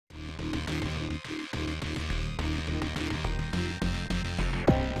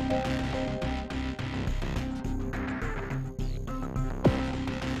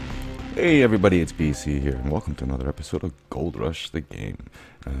Hey everybody, it's BC here, and welcome to another episode of Gold Rush the game.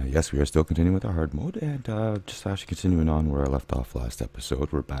 Yes, we are still continuing with our hard mode, and just actually continuing on where I left off last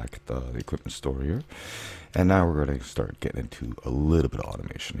episode. We're back at the equipment store here, and now we're going to start getting into a little bit of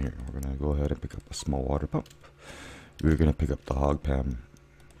automation here. We're going to go ahead and pick up a small water pump. We're going to pick up the hog pan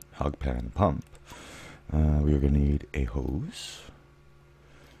pump. We are going to need a hose,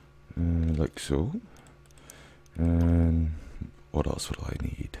 like so. And what else would I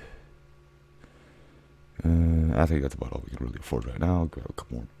need? I think that's about all we can really afford right now. Grab a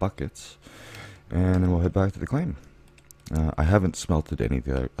couple more buckets, and then we'll head back to the claim. I haven't smelted any of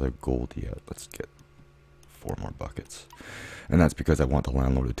the other gold yet. Let's get 4 more buckets, and that's because I want the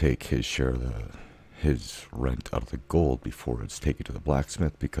landlord to take his share of his rent out of the gold before it's taken to the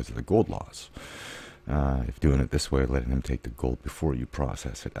blacksmith because of the gold laws. If doing it this way, letting him take the gold before you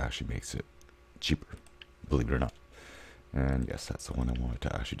process it actually makes it cheaper, believe it or not. And yes, that's the one I wanted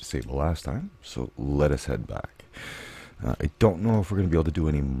to actually disable last time, so let us head back. I don't know if we're going to be able to do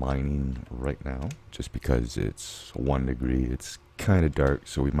any mining right now, just because it's 1 degree, it's kind of dark,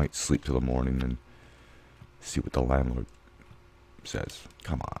 so we might sleep till the morning and see what the landlord says.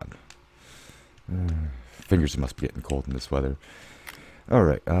 Come on. Fingers must be getting cold in this weather.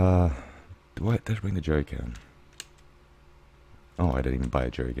 Alright, did I bring the jerry can? Oh, I didn't even buy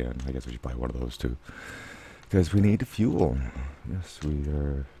a jerry can. I guess we should buy one of those too. Because we need fuel. Yes, we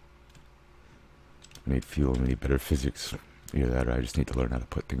need fuel. We need better physics. Either that or I just need to learn how to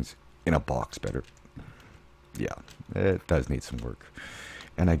put things in a box better. Yeah, it does need some work.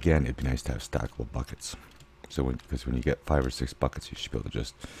 And again, it'd be nice to have stackable buckets. So because when you get 5 or 6 buckets, you should be able to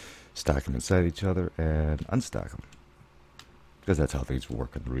just stack them inside each other and unstack them. Because that's how things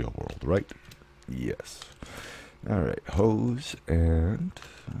work in the real world, right? Yes. Alright, hose and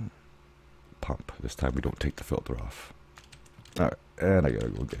pump. This time we don't take the filter off. Alright, and I gotta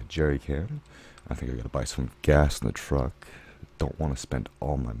go get a jerry can. I think I gotta buy some gas in the truck. Don't want to spend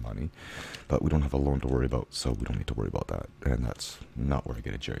all my money, but we don't have a loan to worry about, so we don't need to worry about that. And that's not where I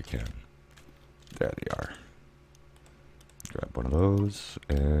get a jerry can. There they are. Grab one of those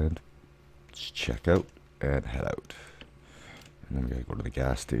and just check out and head out. And then we gotta go to the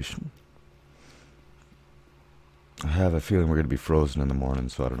gas station. I have a feeling we're going to be frozen in the morning,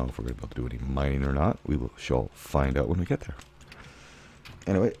 so I don't know if we're going to be able to do any mining or not. We shall find out when we get there.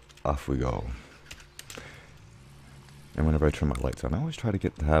 Anyway, off we go. And whenever I turn my lights on, I always try to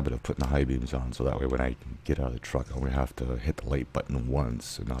get the habit of putting the high beams on, so that way when I get out of the truck, I only have to hit the light button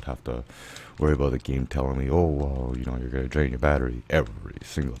once and not have to worry about the game telling me, oh, well, you know, you're going to drain your battery every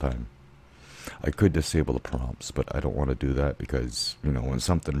single time. I could disable the prompts, but I don't want to do that because, you know, when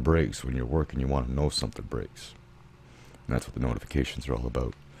something breaks, when you're working, you want to know something breaks. And that's what the notifications are all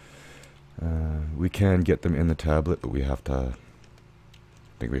about. We can get them in the tablet, but we have to, I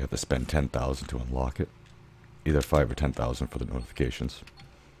think we have to spend 10,000 to unlock it. Either 5 or 10,000 for the notifications.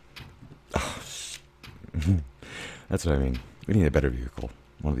 Oh, that's what I mean. We need a better vehicle.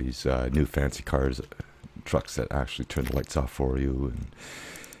 One of these new fancy cars, trucks that actually turn the lights off for you, and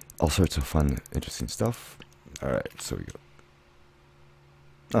all sorts of fun, interesting stuff. Alright, so we go.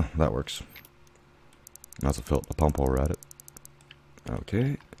 Oh, that works. Might as well fill up the pump while we're at it.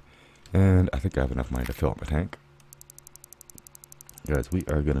 Okay. And I think I have enough money to fill up my tank. Guys, we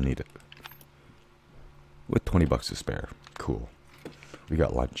are going to need it. With 20 bucks to spare. Cool. We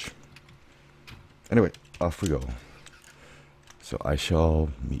got lunch. Anyway, off we go. So I shall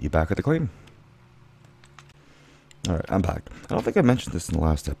meet you back at the claim. Alright, I'm back. I don't think I mentioned this in the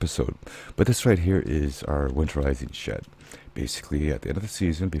last episode, but this right here is our winterizing shed. Basically, at the end of the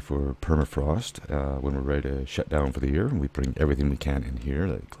season, before permafrost, when we're ready to shut down for the year, we bring everything we can in here.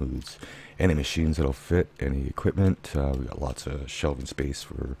 That includes any machines that'll fit, any equipment. We got lots of shelving space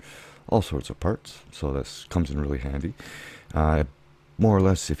for all sorts of parts, so this comes in really handy. More or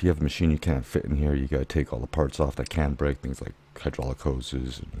less, if you have a machine you can't fit in here, you gotta take all the parts off that can break, things like hydraulic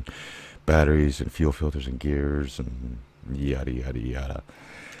hoses and batteries and fuel filters and gears and yada yada yada,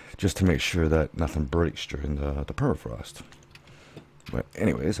 just to make sure that nothing breaks during the permafrost. But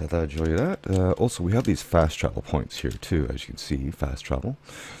anyways, I thought I'd show you that. Also, we have these fast travel points here too, as you can see, fast travel.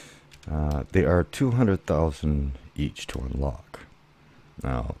 They are 200,000 each to unlock.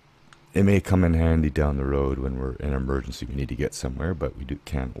 Now, it may come in handy down the road when we're in an emergency, we need to get somewhere, but we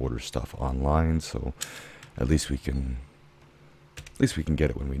can order stuff online, so at least we can get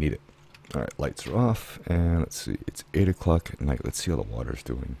it when we need it. Alright, lights are off, and let's see, it's 8 o'clock at night. Let's see how the water's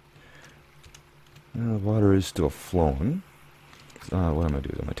doing. The water is still flowing. What I'm going to do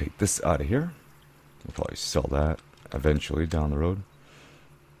is I'm going to take this out of here. We'll probably sell that eventually down the road.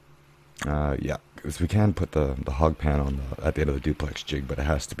 Yeah, Because we can put the hog pan on at the end of the duplex jig, but it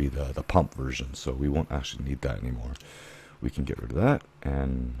has to be the pump version, so we won't actually need that anymore. We can get rid of that,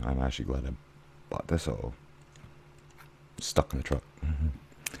 and I'm actually glad I bought this. Oh, stuck in the truck.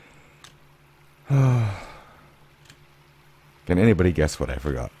 Can anybody guess what I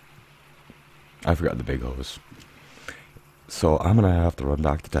forgot? I forgot the big hose. So I'm gonna have to run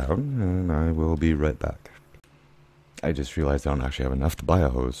back to town, and I will be right back. I just realized I don't actually have enough to buy a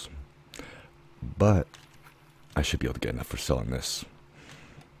hose, but I should be able to get enough for selling this.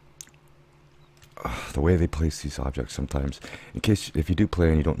 The way they place these objects sometimes, in case if you do play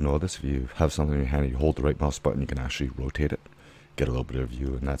and you don't know this, if you have something in your hand and you hold the right mouse button, you can actually rotate it, get a little bit of view,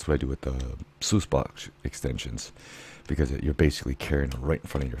 and that's what I do with the sluice box extensions, because you're basically carrying it right in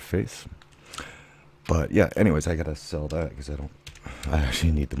front of your face. But yeah, anyways, I gotta sell that because I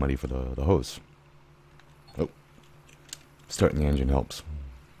actually need the money for the hose. Oh, starting the engine helps,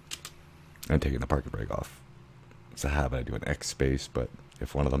 and taking the parking brake off. It's a habit. I do an X space, but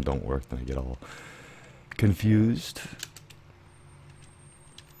if one of them don't work, then I get all confused.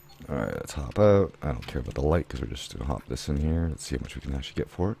 Alright, let's hop out. I don't care about the light because we're just going to hop this in here. Let's see how much we can actually get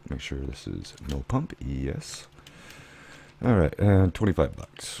for it. Make sure this is no pump. Yes. Alright, and 25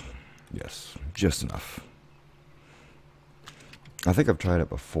 bucks. Yes, just enough. I think I've tried it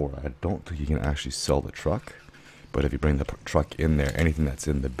before. I don't think you can actually sell the truck, but if you bring the truck in there, anything that's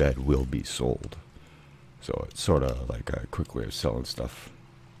in the bed will be sold. So it's sort of like a quick way of selling stuff.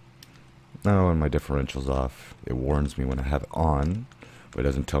 Now when my differential's off, it warns me when I have it on, but it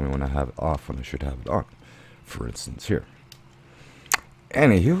doesn't tell me when I have it off when I should have it on. For instance here.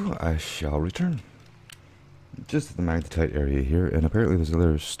 Anywho, I shall return. Just at the magnetite area here, and apparently there's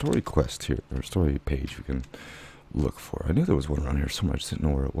another story quest here, or story page we can look for. I knew there was one around here somewhere, I just didn't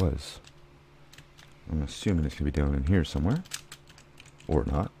know where it was. I'm assuming it's going to be down in here somewhere. Or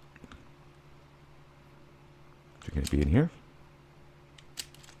not. Is it going to be in here?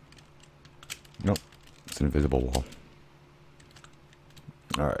 Nope. It's an invisible wall.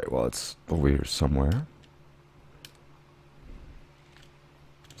 Alright, well, it's over here somewhere.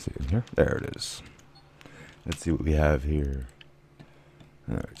 See it in here? There it is. Let's see what we have here.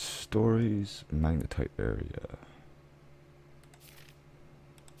 Alright, stories, magnetite area.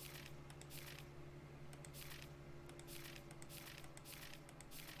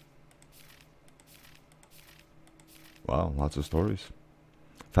 Wow, lots of stories.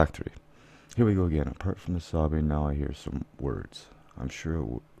 Factory. Here we go again. Apart from the sobbing, now I hear some words. I'm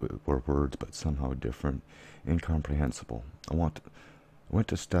sure it were words, but somehow different, incomprehensible. I went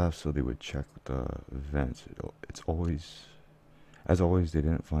to staff so they would check the events. It's always, as always, they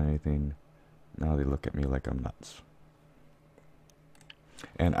didn't find anything. Now they look at me like I'm nuts.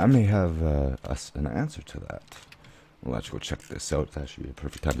 And I may have an answer to that. We'll actually go check this out. It's actually a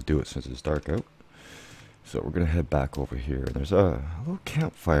perfect time to do it since it's dark out. So we're going to head back over here. And there's a little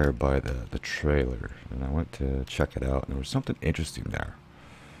campfire by the trailer. And I went to check it out, and there was something interesting there.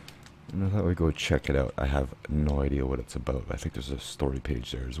 And I thought we'd go check it out. I have no idea what it's about. I think there's a story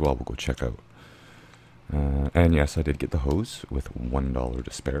page there as well. We'll go check out. And yes, I did get the hose with $1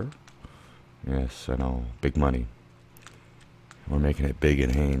 to spare. Yes, I know. Big money. We're making it big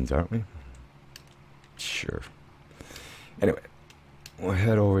in Haynes, aren't we? Sure. Anyway, we'll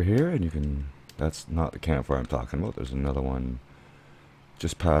head over here, and you can... That's not the campfire I'm talking about. There's another one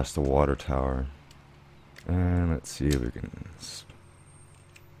just past the water tower. And let's see if we can...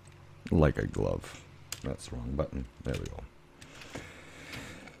 Like a glove. That's the wrong button. There we go.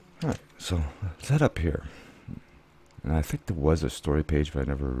 Alright, so let's head up here. And I think there was a story page, but I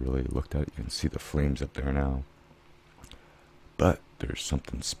never really looked at it. You can see the flames up there now. But there's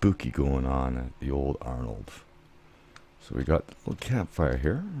something spooky going on at the old Arnold. So we got a little campfire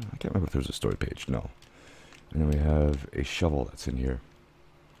here. I can't remember if there's a story page. No. And then we have a shovel that's in here.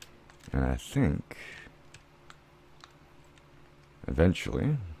 And I think...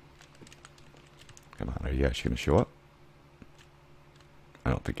 Eventually... Come on, are you actually going to show up? I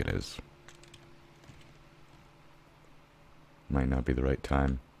don't think it is. Might not be the right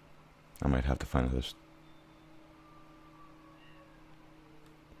time. I might have to find another...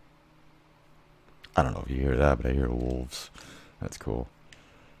 I don't know if you hear that, but I hear wolves. That's cool.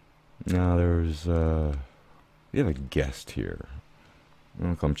 Now there's, we have a guest here.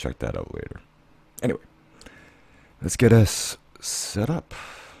 I'll come check that out later. Anyway, let's get us set up.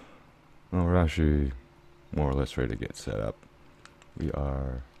 Well, we're actually more or less ready to get set up. We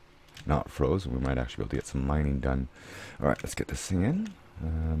are not frozen. We might actually be able to get some mining done. Alright, let's get this thing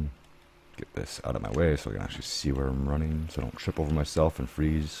in. Get this out of my way so I can actually see where I'm running, so I don't trip over myself and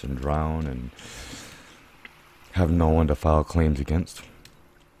freeze and drown and have no one to file claims against.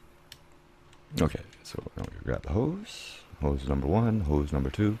 Okay, so now we grab the hose. Hose number 1, hose number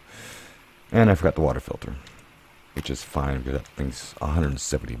 2. And I forgot the water filter, which is fine because that thing's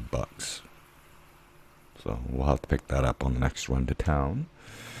 $170. So we'll have to pick that up on the next run to town.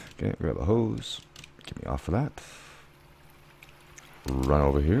 Okay, grab a hose. Get me off of that. Run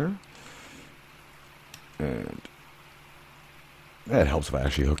over here. And it helps if I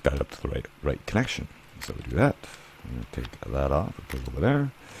actually hook that up to the right connection. So we do that. I'm going to take that off and put it over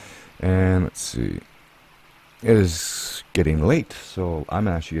there. And let's see. It is getting late, so I'm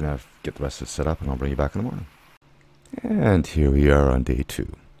actually going to get the rest of it set up and I'll bring you back in the morning. And here we are on day 2.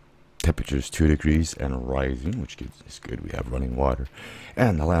 Temperature's 2 degrees and rising, which is good. We have running water.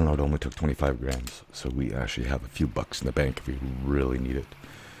 And the landlord only took 25 grams, so we actually have a few bucks in the bank if we really need it.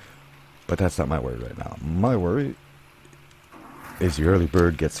 But that's not my worry right now. My worry is the early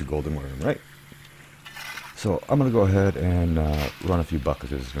bird gets the golden worm, right? So I'm going to go ahead and run a few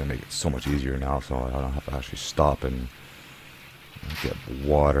buckets. It's going to make it so much easier now, so I don't have to actually stop and get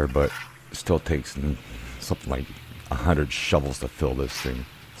water, but it still takes something like 100 shovels to fill this thing.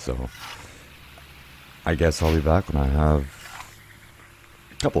 So I guess I'll be back when I have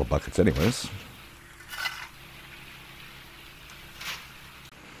a couple of buckets anyways.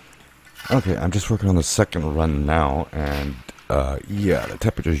 Okay, I'm just working on the second run now, and yeah, the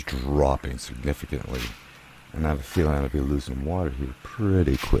temperature's dropping significantly. And I have a feeling I'm going to be losing water here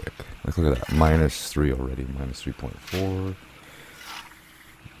pretty quick. Like, look at that, -3 already, -3.4,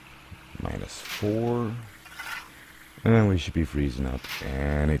 -4. And we should be freezing up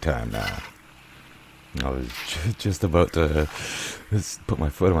anytime now. I was just about to put my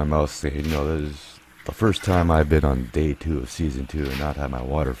foot in my mouth saying, you know, this is the first time I've been on day 2 of season 2 and not had my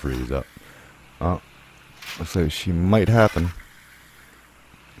water freeze up. Oh, looks like she might happen.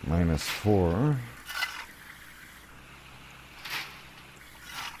 -4.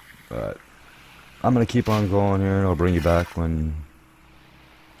 But I'm going to keep on going here and I'll bring you back when...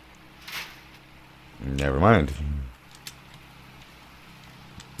 Never mind.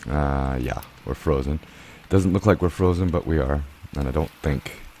 Yeah, we're frozen. Doesn't look like we're frozen, but we are. And I don't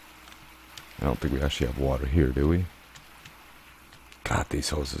think we actually have water here, do we? God, these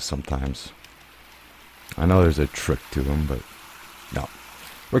hoses sometimes. I know there's a trick to them, but no.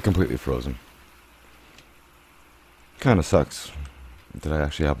 We're completely frozen. Kinda sucks. Did I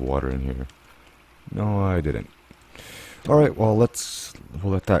actually have water in here? No, I didn't. Alright, well,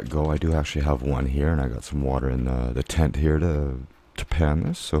 we'll let that go. I do actually have one here, and I got some water in the tent here to pan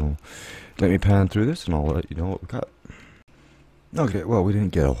this, so let me pan through this and I'll let you know what we got. Okay, well, we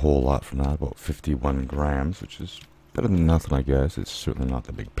didn't get a whole lot from that, about 51 grams, which is better than nothing, I guess. It's certainly not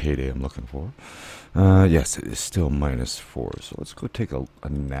the big payday I'm looking for. Yes, it is still -4, so let's go take a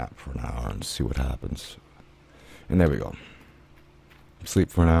nap for an hour and see what happens. And there we go. Sleep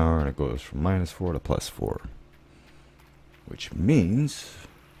for an hour, and it goes from -4 to +4. Which means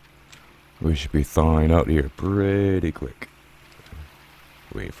we should be thawing out here pretty quick.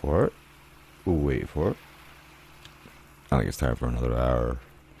 Wait for it. Wait for it. I think it's time for another hour.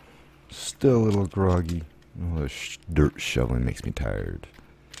 Still a little groggy. Oh, the dirt shoveling makes me tired.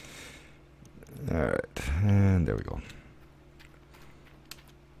 Alright, and there we go.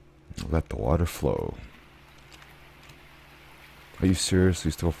 Let the water flow. Are you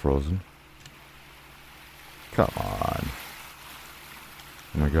seriously still frozen? Come on.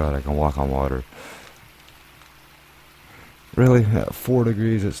 Oh my god, I can walk on water. Really? At 4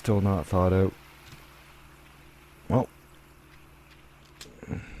 degrees, it's still not thawed out? Well,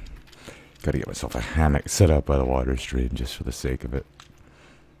 gotta get myself a hammock set up by the water stream just for the sake of it.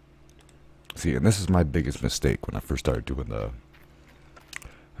 See, and this is my biggest mistake when I first started doing the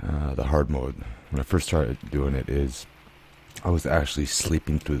hard mode. When I first started doing it is I was actually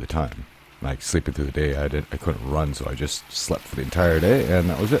sleeping through the time. Like, sleeping through the day, I couldn't run, so I just slept for the entire day, and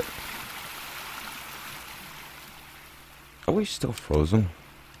that was it. Are we still frozen?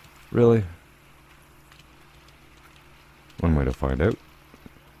 Really? One way to find out.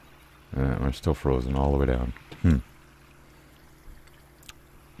 We're still frozen all the way down.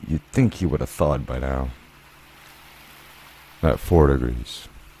 You'd think you would have thawed by now. At 4 degrees.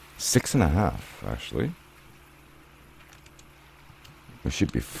 6.5, actually. We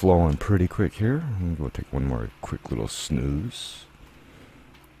should be flowing pretty quick here. I'm going to take one more quick little snooze.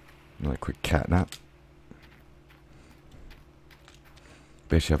 Another quick cat nap.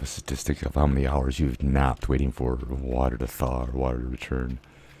 Basically have a statistic of how many hours you've napped waiting for water to thaw or water to return.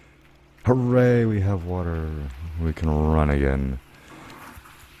 Hooray, we have water. We can run again.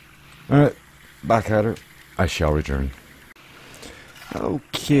 Alright, back at her. I shall return.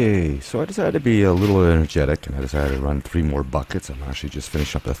 Okay, so I decided to be a little energetic, and I decided to run 3 more buckets. I'm actually just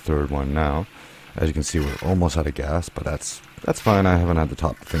finishing up the 3rd one now. As you can see, we're almost out of gas, but that's fine. I haven't had to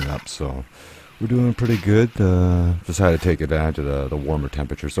top the thing up, so we're doing pretty good. Decided to take advantage of the warmer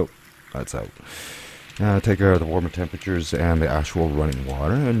temperatures, so that's out. Take care of the warmer temperatures and the actual running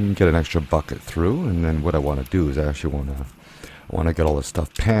water, and get an extra bucket through. And then what I want to do is I actually want to get all this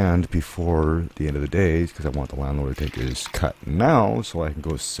stuff panned before the end of the day, because I want the landlord to take his cut now so I can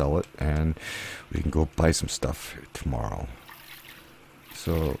go sell it and we can go buy some stuff tomorrow.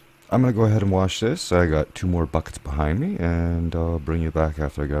 So I'm going to go ahead and wash this. I got 2 more buckets behind me, and I'll bring you back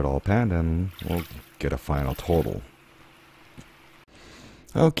after I get it all panned and we'll get a final total.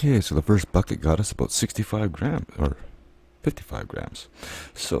 Okay, so the first bucket got us about 65 grams, or 55 grams.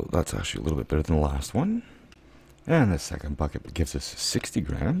 So that's actually a little bit better than the last one. And the second bucket gives us 60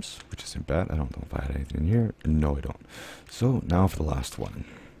 grams, which isn't bad. I don't know if I had anything in here. No, I don't. So now for the last one.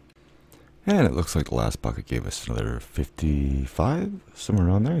 And it looks like the last bucket gave us another 55, somewhere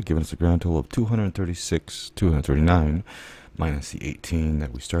around there, giving us a grand total of 239, minus the 18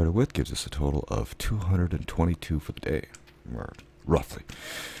 that we started with, gives us a total of 222 for the day, or roughly.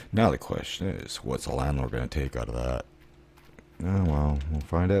 Now the question is, what's the landlord going to take out of that? Oh, well, we'll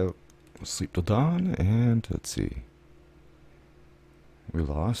find out. We'll sleep till dawn, and let's see. We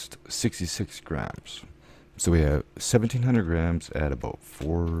lost 66 grams. So we have 1,700 grams at about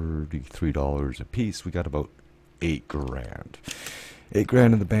 $43 a piece. We got about 8 grand. 8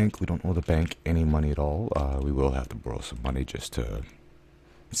 grand in the bank. We don't owe the bank any money at all. We will have to borrow some money just to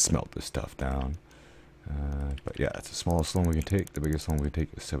smelt this stuff down. But yeah, it's the smallest loan we can take. The biggest loan we can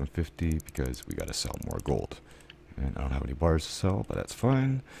take is $750 because we got to sell more gold. And I don't have any bars to sell, but that's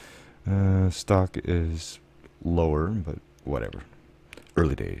fine. Stock is lower, but whatever.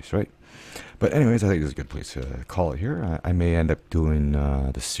 Early days, right? But anyways, I think this is a good place to call it here. I may end up doing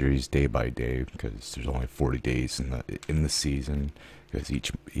the series day by day, because there's only 40 days in the season, because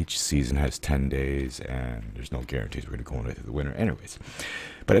each season has 10 days, and there's no guarantees we're going to go into the winter anyways.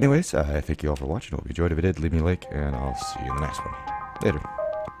 But anyways, I thank you all for watching. Hope you enjoyed. If you did, leave me a like, and I'll see you in the next one. Later.